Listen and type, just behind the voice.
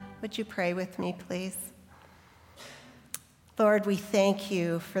Would you pray with me, please? Lord, we thank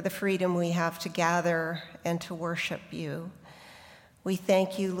you for the freedom we have to gather and to worship you. We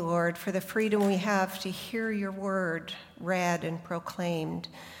thank you, Lord, for the freedom we have to hear your word read and proclaimed,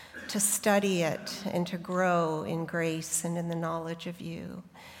 to study it and to grow in grace and in the knowledge of you.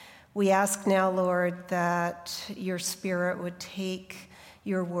 We ask now, Lord, that your Spirit would take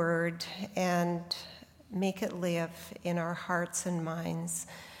your word and make it live in our hearts and minds.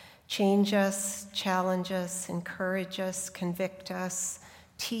 Change us, challenge us, encourage us, convict us,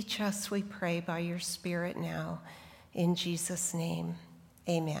 teach us, we pray, by your Spirit now. In Jesus' name,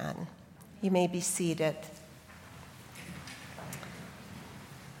 amen. You may be seated.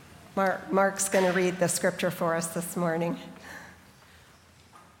 Mark's going to read the scripture for us this morning.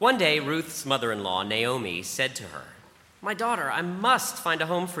 One day, Ruth's mother-in-law, Naomi, said to her, "My daughter, I must find a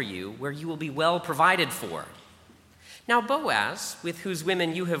home for you where you will be well provided for. Now Boaz, with whose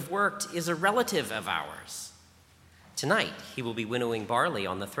women you have worked, is a relative of ours. Tonight he will be winnowing barley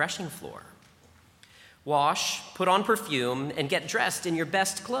on the threshing floor. Wash, put on perfume, and get dressed in your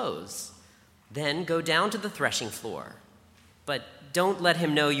best clothes. Then go down to the threshing floor. But don't let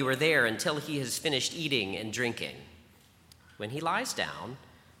him know you are there until he has finished eating and drinking. When he lies down,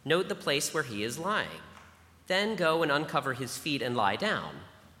 note the place where he is lying. Then go and uncover his feet and lie down.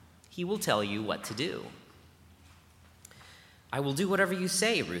 He will tell you what to do." "I will do whatever you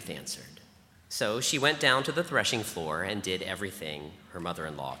say," Ruth answered. So she went down to the threshing floor and did everything her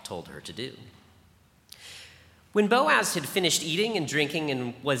mother-in-law told her to do. When Boaz had finished eating and drinking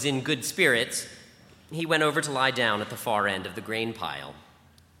and was in good spirits, he went over to lie down at the far end of the grain pile.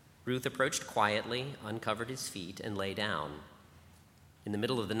 Ruth approached quietly, uncovered his feet, and lay down. In the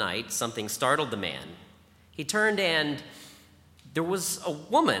middle of the night, something startled the man. He turned and there was a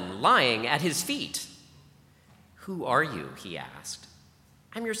woman lying at his feet. "Who are you?" he asked.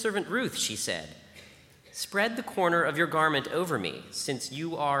 "I'm your servant Ruth," she said. "Spread the corner of your garment over me, since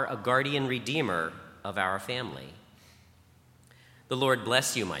you are a guardian redeemer of our family." "The Lord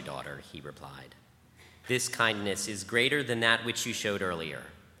bless you, my daughter," he replied. "This kindness is greater than that which you showed earlier.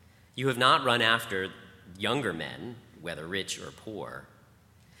 You have not run after younger men, whether rich or poor.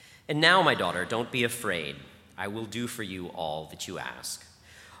 And now, my daughter, don't be afraid. I will do for you all that you ask.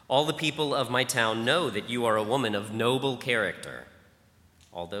 All the people of my town know that you are a woman of noble character.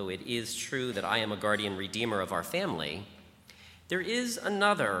 Although it is true that I am a guardian redeemer of our family, there is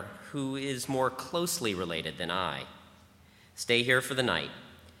another who is more closely related than I. Stay here for the night,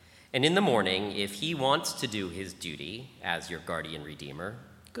 and in the morning, if he wants to do his duty as your guardian redeemer,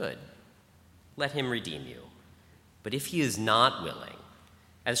 good. Let him redeem you. But if he is not willing,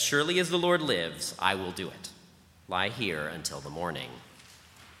 as surely as the Lord lives, I will do it. Lie here until the morning."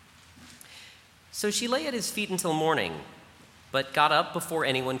 So she lay at his feet until morning, but got up before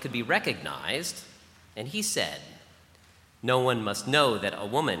anyone could be recognized, and he said, "No one must know that a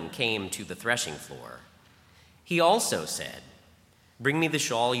woman came to the threshing floor." He also said, "Bring me the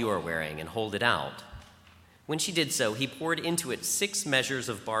shawl you are wearing and hold it out." When she did so, he poured into it 6 measures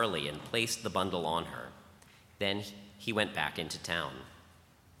of barley and placed the bundle on her. Then he went back into town.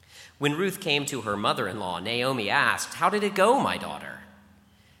 When Ruth came to her mother-in-law, Naomi asked, "How did it go, my daughter?"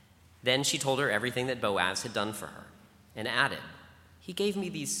 Then she told her everything that Boaz had done for her, and added, "He gave me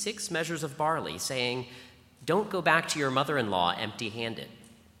these 6 measures of barley, saying, 'Don't go back to your mother-in-law empty-handed.'"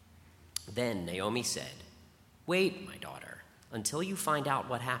 Then Naomi said, "Wait, my daughter, until you find out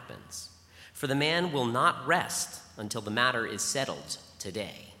what happens, for the man will not rest until the matter is settled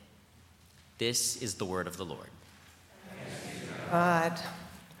today." This is the word of the Lord. God.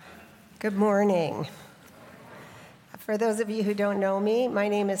 Good morning. For those of you who don't know me, my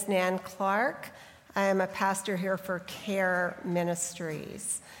name is Nan Clark. I am a pastor here for Care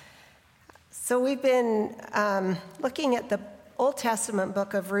Ministries. So we've been looking at the Old Testament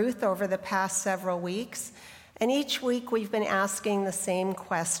book of Ruth over the past several weeks, and each week we've been asking the same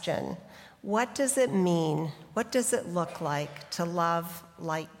question. What does it mean? What does it look like to love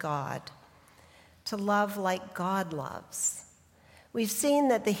like God? To love like God loves. We've seen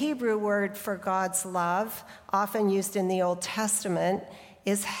that the Hebrew word for God's love, often used in the Old Testament,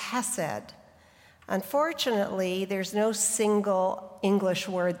 is hesed. Unfortunately, there's no single English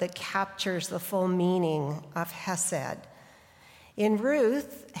word that captures the full meaning of hesed. In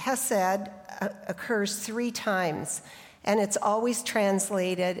Ruth, hesed occurs 3 times, and it's always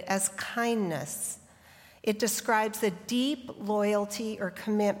translated as kindness. It describes a deep loyalty or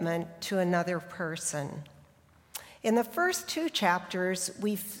commitment to another person. In the first 2 chapters,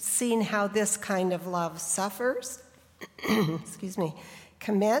 we've seen how this kind of love suffers,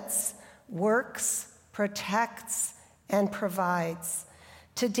 commits, works, protects, and provides.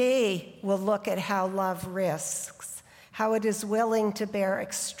 Today, we'll look at how love risks, how it is willing to bear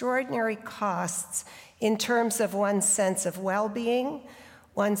extraordinary costs in terms of one's sense of well-being,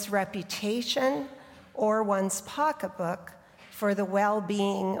 one's reputation, or one's pocketbook for the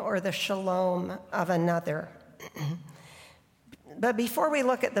well-being or the shalom of another. But before we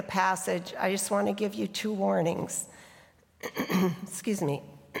look at the passage, I just want to give you two warnings. Excuse me.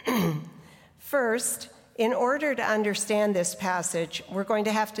 First, in order to understand this passage, we're going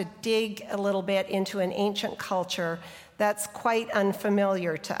to have to dig a little bit into an ancient culture that's quite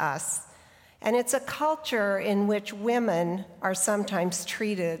unfamiliar to us. And it's a culture in which women are sometimes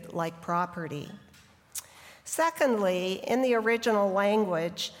treated like property. Secondly, in the original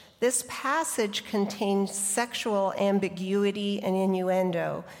language, this passage contains sexual ambiguity and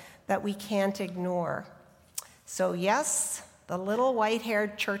innuendo that we can't ignore. So yes, the little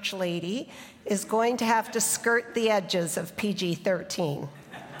white-haired church lady is going to have to skirt the edges of PG-13.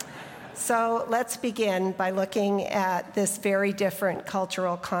 So let's begin by looking at this very different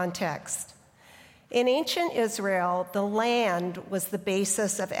cultural context. In ancient Israel, the land was the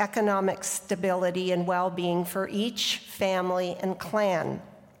basis of economic stability and well-being for each family and clan.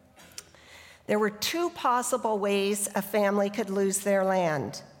 There were two possible ways a family could lose their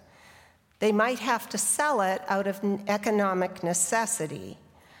land. They might have to sell it out of economic necessity,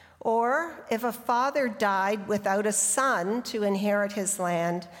 or if a father died without a son to inherit his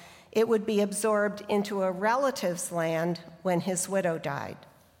land, it would be absorbed into a relative's land when his widow died.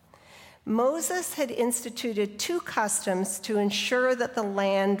 Moses had instituted two customs to ensure that the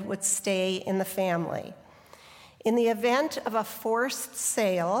land would stay in the family. In the event of a forced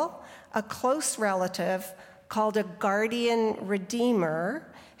sale, a close relative called a guardian redeemer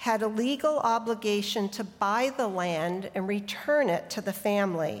had a legal obligation to buy the land and return it to the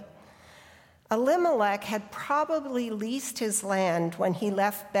family. Elimelech had probably leased his land when he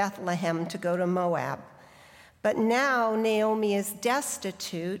left Bethlehem to go to Moab. But now Naomi is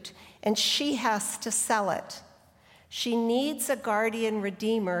destitute and she has to sell it. She needs a guardian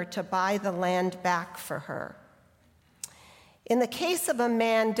redeemer to buy the land back for her. In the case of a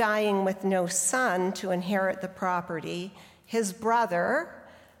man dying with no son to inherit the property, his brother,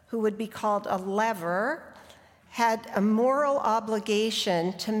 who would be called a lever, had a moral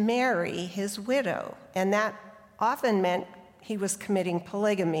obligation to marry his widow. And that often meant he was committing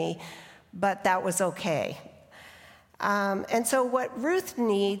polygamy, but that was okay. And so what Ruth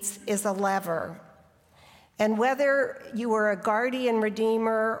needs is a lever. And whether you were a guardian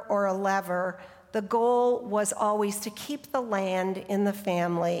redeemer or a lever, the goal was always to keep the land in the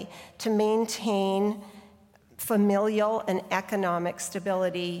family, to maintain familial and economic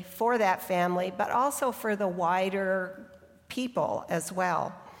stability for that family, but also for the wider people as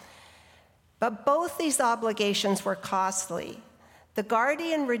well. But both these obligations were costly. The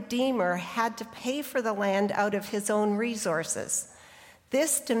guardian redeemer had to pay for the land out of his own resources.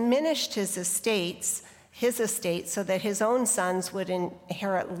 This diminished his estate so that his own sons would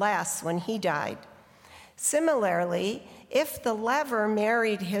inherit less when he died. Similarly, if the lever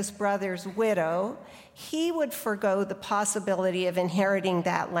married his brother's widow, he would forgo the possibility of inheriting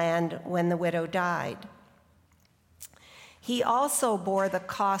that land when the widow died. He also bore the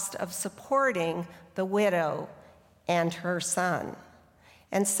cost of supporting the widow and her son.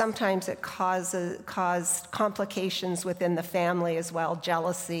 And sometimes it caused complications within the family as well,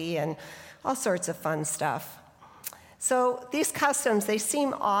 jealousy and all sorts of fun stuff. So these customs, they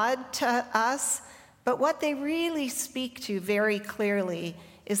seem odd to us, but what they really speak to very clearly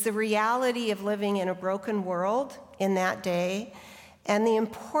is the reality of living in a broken world in that day and the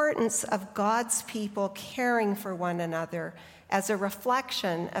importance of God's people caring for one another as a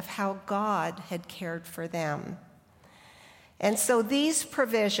reflection of how God had cared for them. And so these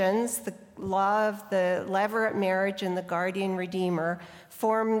provisions, the love, the levirate marriage, and the guardian redeemer,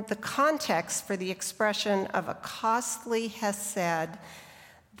 form the context for the expression of a costly hesed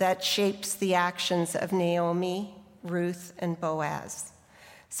that shapes the actions of Naomi, Ruth, and Boaz.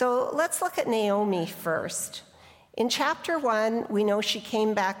 So let's look at Naomi first. In chapter 1, we know she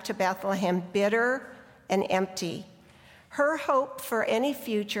came back to Bethlehem bitter and empty. Her hope for any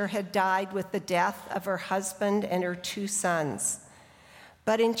future had died with the death of her husband and her two sons.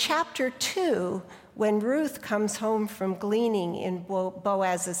 But in chapter 2, when Ruth comes home from gleaning in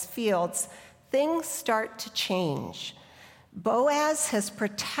Boaz's fields, things start to change. Boaz has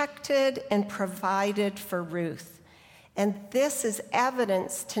protected and provided for Ruth, and this is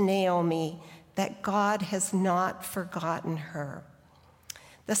evidence to Naomi that God has not forgotten her.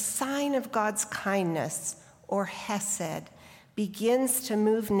 The sign of God's kindness, or hesed, begins to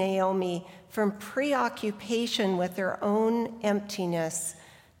move Naomi from preoccupation with her own emptiness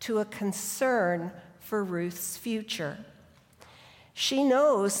to a concern for Ruth's future. She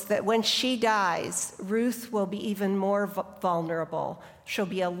knows that when she dies, Ruth will be even more vulnerable. She'll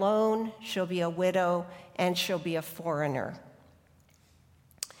be alone, she'll be a widow, and she'll be a foreigner.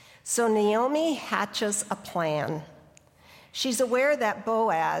 So Naomi hatches a plan. She's aware that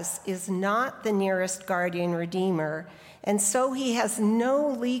Boaz is not the nearest guardian redeemer, and so he has no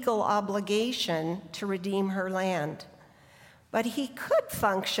legal obligation to redeem her land. But he could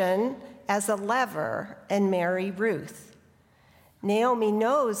function as a lever and marry Ruth. Naomi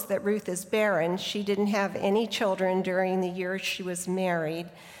knows that Ruth is barren. She didn't have any children during the year she was married,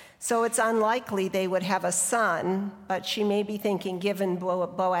 so it's unlikely they would have a son, but she may be thinking, given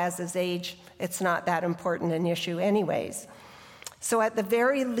Boaz's age, it's not that important an issue anyways. So at the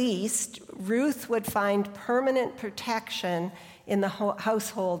very least, Ruth would find permanent protection in the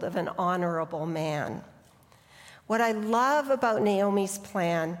household of an honorable man. What I love about Naomi's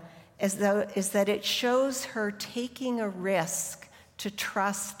plan is that it shows her taking a risk to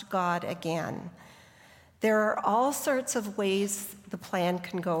trust God again. There are all sorts of ways the plan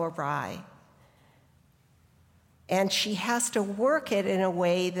can go awry. And she has to work it in a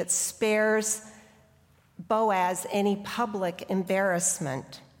way that spares Boaz any public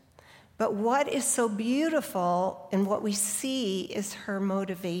embarrassment. But what is so beautiful and what we see is her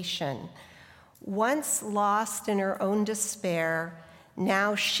motivation. Once lost in her own despair,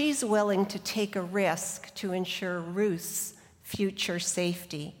 now she's willing to take a risk to ensure Ruth's future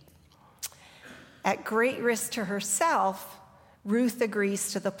safety. At great risk to herself, Ruth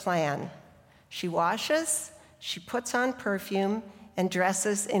agrees to the plan. She washes, she puts on perfume, and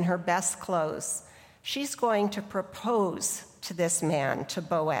dresses in her best clothes. She's going to propose to this man, to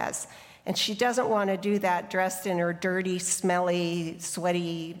Boaz, and she doesn't want to do that dressed in her dirty, smelly,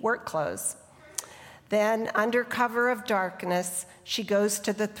 sweaty work clothes. Then, under cover of darkness, she goes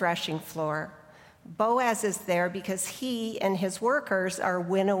to the threshing floor. Boaz is there because he and his workers are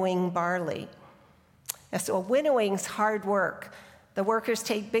winnowing barley. So winnowing's hard work. The workers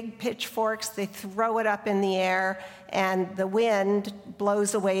take big pitchforks, they throw it up in the air, and the wind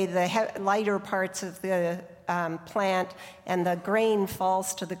blows away the lighter parts of the plant, and the grain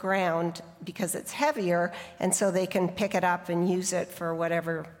falls to the ground because it's heavier, and so they can pick it up and use it for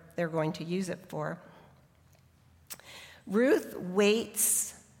whatever they're going to use it for. Ruth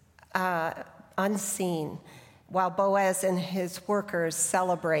waits unseen while Boaz and his workers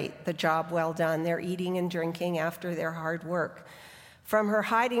celebrate the job well done. They're eating and drinking after their hard work. From her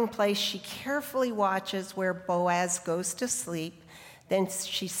hiding place, she carefully watches where Boaz goes to sleep. Then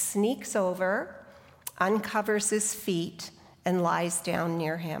she sneaks over, uncovers his feet, and lies down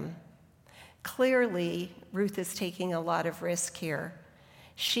near him. Clearly, Ruth is taking a lot of risk here.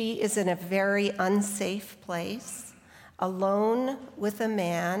 She is in a very unsafe place, alone with a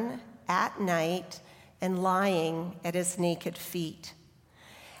man at night and lying at his naked feet.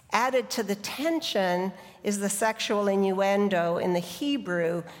 Added to the tension is the sexual innuendo in the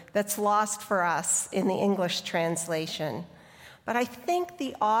Hebrew that's lost for us in the English translation. But I think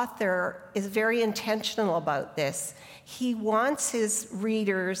the author is very intentional about this. He wants his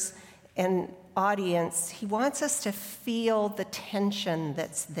readers and audience, he wants us to feel the tension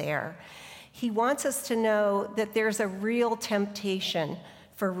that's there. He wants us to know that there's a real temptation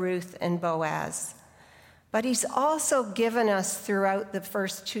for Ruth and Boaz. But he's also given us throughout the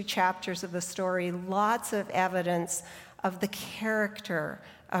first 2 chapters of the story lots of evidence of the character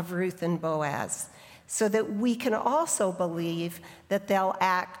of Ruth and Boaz, so that we can also believe that they'll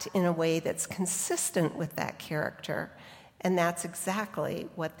act in a way that's consistent with that character. And that's exactly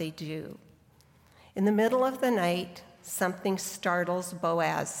what they do. In the middle of the night, something startles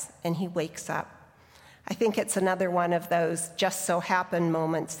Boaz, and he wakes up. I think it's another one of those just so happen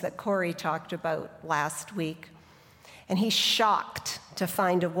moments that Corey talked about last week. And he's shocked to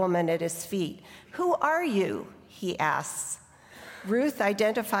find a woman at his feet. "Who are you?" he asks. Ruth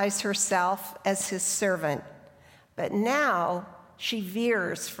identifies herself as his servant, but now she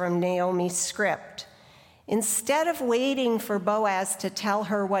veers from Naomi's script. Instead of waiting for Boaz to tell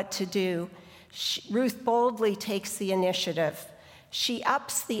her what to do, Ruth boldly takes the initiative. She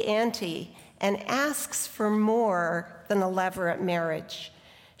ups the ante and asks for more than a levirate marriage.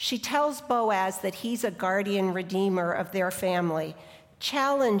 She tells Boaz that he's a guardian redeemer of their family,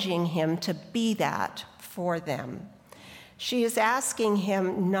 challenging him to be that for them. She is asking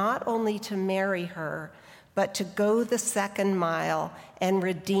him not only to marry her, but to go the second mile and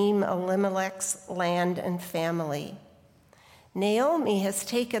redeem Elimelech's land and family. Naomi has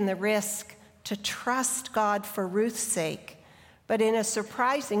taken the risk to trust God for Ruth's sake, but in a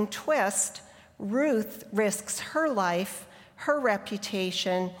surprising twist, Ruth risks her life, her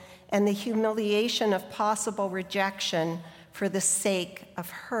reputation, and the humiliation of possible rejection for the sake of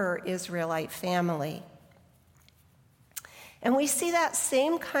her Israelite family. And we see that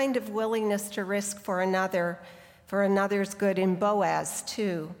same kind of willingness to risk for another's good in Boaz,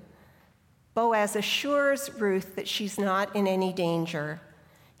 too. Boaz assures Ruth that she's not in any danger.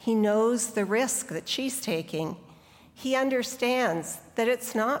 He knows the risk that she's taking. He understands that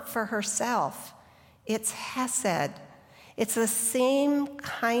it's not for herself. It's hesed. It's the same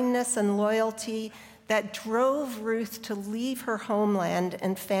kindness and loyalty that drove Ruth to leave her homeland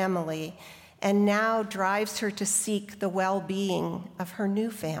and family and now drives her to seek the well-being of her new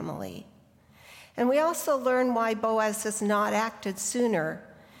family. And we also learn why Boaz has not acted sooner.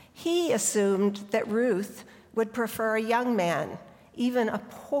 He assumed that Ruth would prefer a young man, even a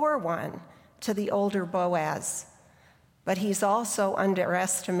poor one, to the older Boaz. But he's also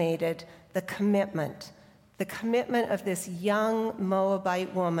underestimated the commitment of this young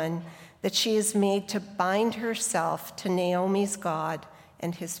Moabite woman that she has made to bind herself to Naomi's God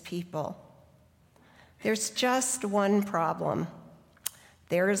and his people. There's just one problem.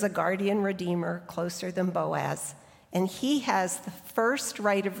 There is a guardian redeemer closer than Boaz, and he has the first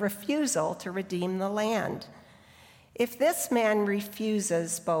right of refusal to redeem the land. If this man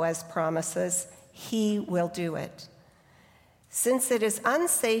refuses, Boaz promises, he will do it. Since it is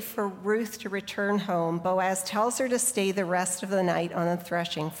unsafe for Ruth to return home, Boaz tells her to stay the rest of the night on the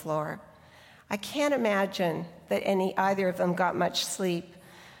threshing floor. I can't imagine that either of them got much sleep.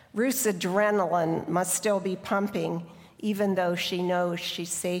 Ruth's adrenaline must still be pumping, even though she knows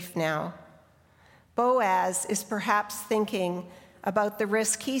she's safe now. Boaz is perhaps thinking about the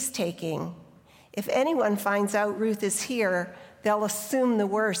risk he's taking. If anyone finds out Ruth is here, they'll assume the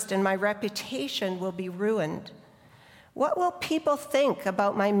worst, and my reputation will be ruined. What will people think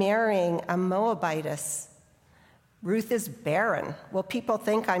about my marrying a Moabitess? Ruth is barren. Will people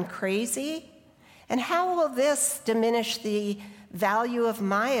think I'm crazy? And how will this diminish the value of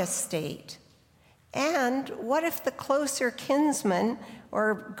my estate? And what if the closer kinsman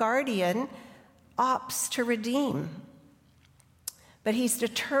or guardian opts to redeem? But he's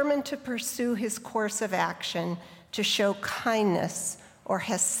determined to pursue his course of action to show kindness or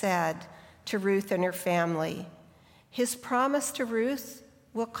hesed to Ruth and her family. His promise to Ruth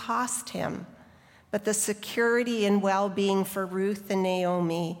will cost him, but the security and well-being for Ruth and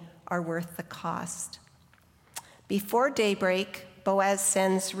Naomi are worth the cost. Before daybreak, Boaz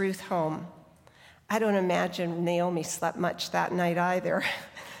sends Ruth home. I don't imagine Naomi slept much that night either.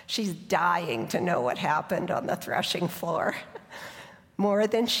 She's dying to know what happened on the threshing floor. More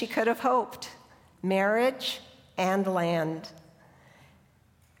than she could have hoped. Marriage and land.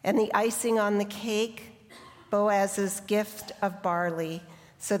 And the icing on the cake, Boaz's gift of barley,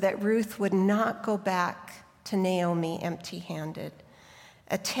 so that Ruth would not go back to Naomi empty-handed.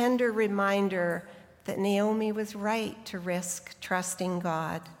 A tender reminder that Naomi was right to risk trusting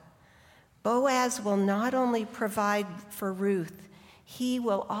God. Boaz will not only provide for Ruth, he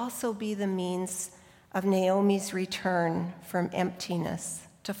will also be the means of Naomi's return from emptiness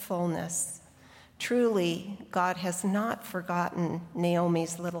to fullness. Truly, God has not forgotten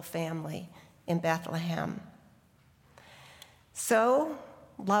Naomi's little family in Bethlehem. So,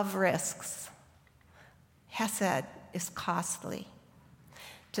 love risks. Hesed is costly.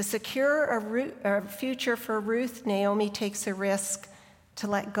 To secure a future for Ruth, Naomi takes a risk to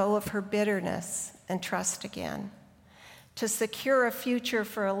let go of her bitterness and trust again. To secure a future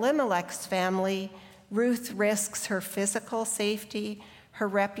for Elimelech's family, Ruth risks her physical safety, her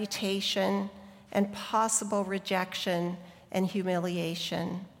reputation, and possible rejection and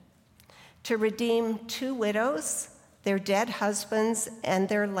humiliation. To redeem two widows, their dead husbands, and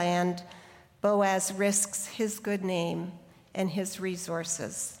their land, Boaz risks his good name and his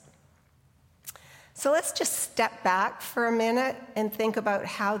resources. So let's just step back for a minute and think about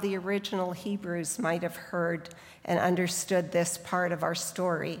how the original Hebrews might have heard and understood this part of our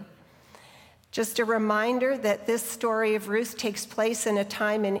story. Just a reminder that this story of Ruth takes place in a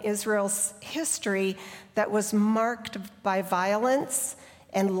time in Israel's history that was marked by violence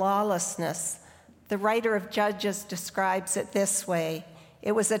and lawlessness. The writer of Judges describes it this way: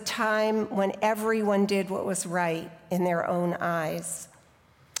 it was a time when everyone did what was right in their own eyes.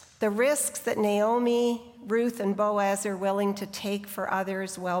 The risks that Naomi, Ruth, and Boaz are willing to take for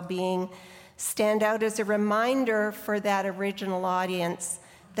others' well-being stand out as a reminder for that original audience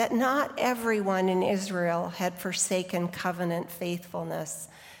that not everyone in Israel had forsaken covenant faithfulness.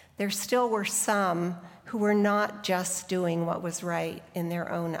 There still were some who were not just doing what was right in their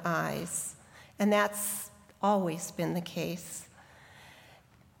own eyes. And that's always been the case.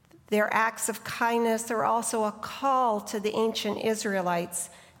 Their acts of kindness are also a call to the ancient Israelites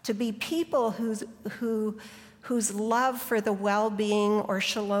to be people whose love for the well-being or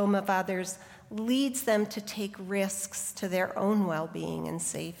shalom of others leads them to take risks to their own well-being and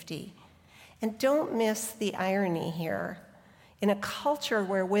safety. And don't miss the irony here. In a culture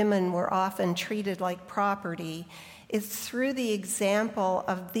where women were often treated like property, it's through the example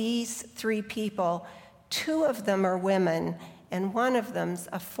of these three people. Two of them are women, and one of them's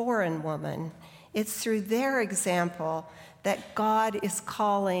a foreign woman. It's through their example that God is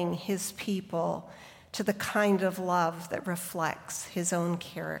calling his people to the kind of love that reflects his own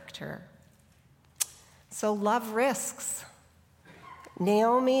character. So love risks.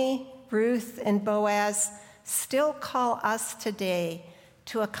 Naomi, Ruth, and Boaz still call us today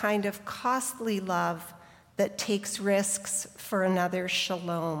to a kind of costly love that takes risks for another's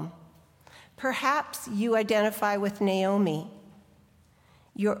shalom. Perhaps you identify with Naomi.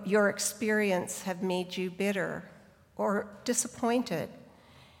 Your experience have made you bitter or disappointed.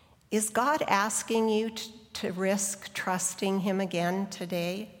 Is God asking you to risk trusting him again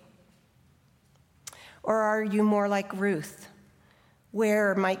today? Or are you more like Ruth?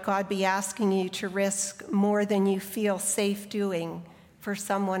 Where might God be asking you to risk more than you feel safe doing for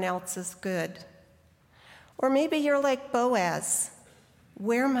someone else's good? Or maybe you're like Boaz.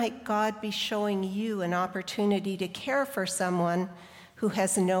 Where might God be showing you an opportunity to care for someone who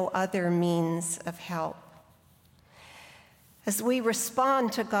has no other means of help? As we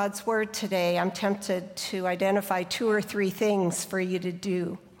respond to God's word today, I'm tempted to identify 2 or 3 things for you to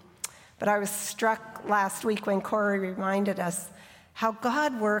do. But I was struck last week when Corey reminded us how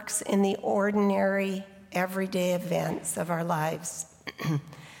God works in the ordinary, everyday events of our lives.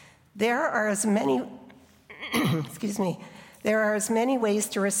 There are as many ways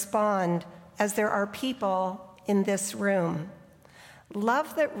to respond as there are people in this room.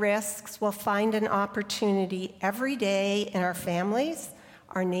 Love that risks will find an opportunity every day in our families,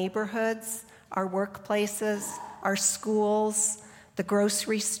 our neighborhoods, our workplaces, our schools, the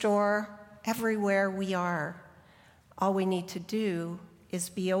grocery store, everywhere we are. All we need to do is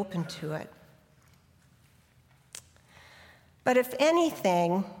be open to it. But if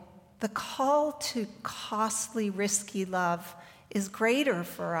anything, the call to costly, risky love is greater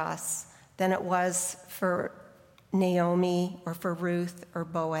for us than it was for Naomi or for Ruth or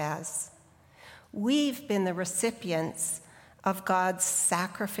Boaz. We've been the recipients of God's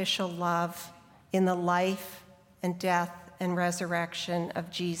sacrificial love in the life and death and resurrection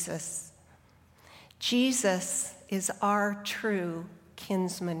of Jesus. Jesus is our true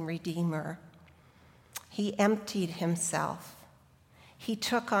kinsman redeemer. He emptied himself. He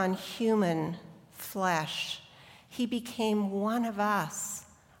took on human flesh. He became one of us,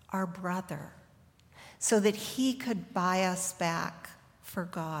 our brother, so that he could buy us back for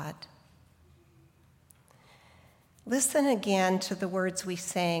God. Listen again to the words we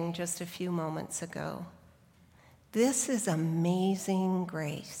sang just a few moments ago. This is amazing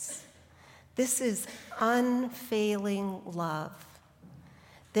grace. This is unfailing love,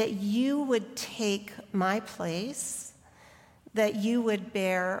 that you would take my place, that you would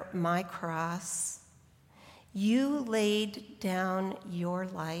bear my cross. You laid down your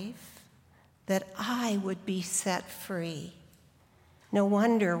life that I would be set free. No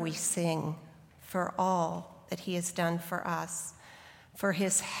wonder we sing for all that he has done for us, for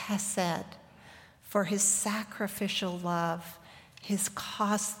his hesed, for his sacrificial love, his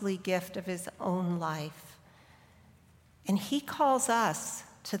costly gift of his own life. And he calls us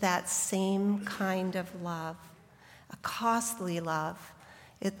to that same kind of love, a costly love,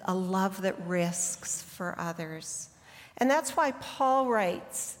 a love that risks for others. And that's why Paul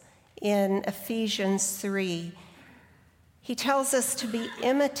writes in Ephesians 3, he tells us to be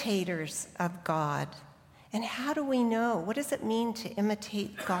imitators of God. And how do we know? What does it mean to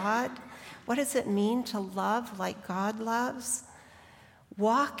imitate God? What does it mean to love like God loves?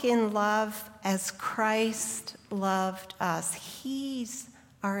 Walk in love as Christ loved us. He's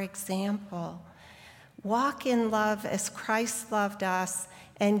our example. Walk in love as Christ loved us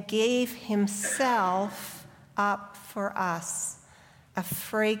and gave himself up for us, a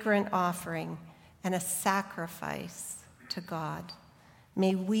fragrant offering and a sacrifice to God.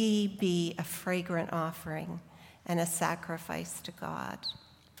 May we be a fragrant offering and a sacrifice to God.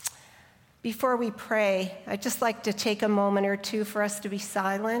 Before we pray, I'd just like to take a moment or two for us to be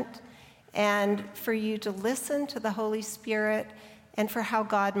silent and for you to listen to the Holy Spirit and for how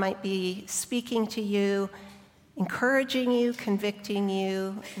God might be speaking to you, encouraging you, convicting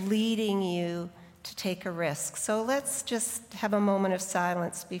you, leading you to take a risk. So let's just have a moment of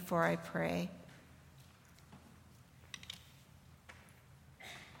silence before I pray.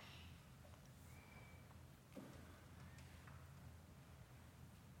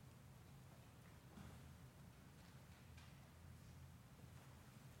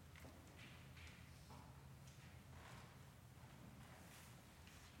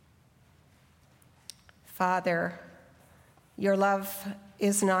 Father, your love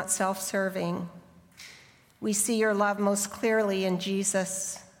is not self-serving. We see your love most clearly in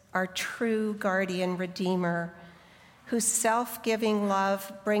Jesus, our true guardian redeemer, whose self-giving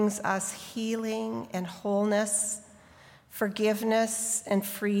love brings us healing and wholeness, forgiveness and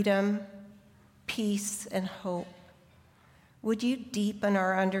freedom, peace and hope. Would you deepen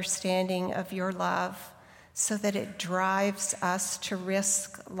our understanding of your love so that it drives us to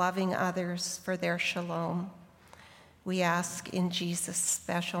risk loving others for their shalom? We ask in Jesus'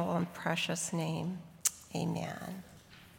 special and precious name. Amen.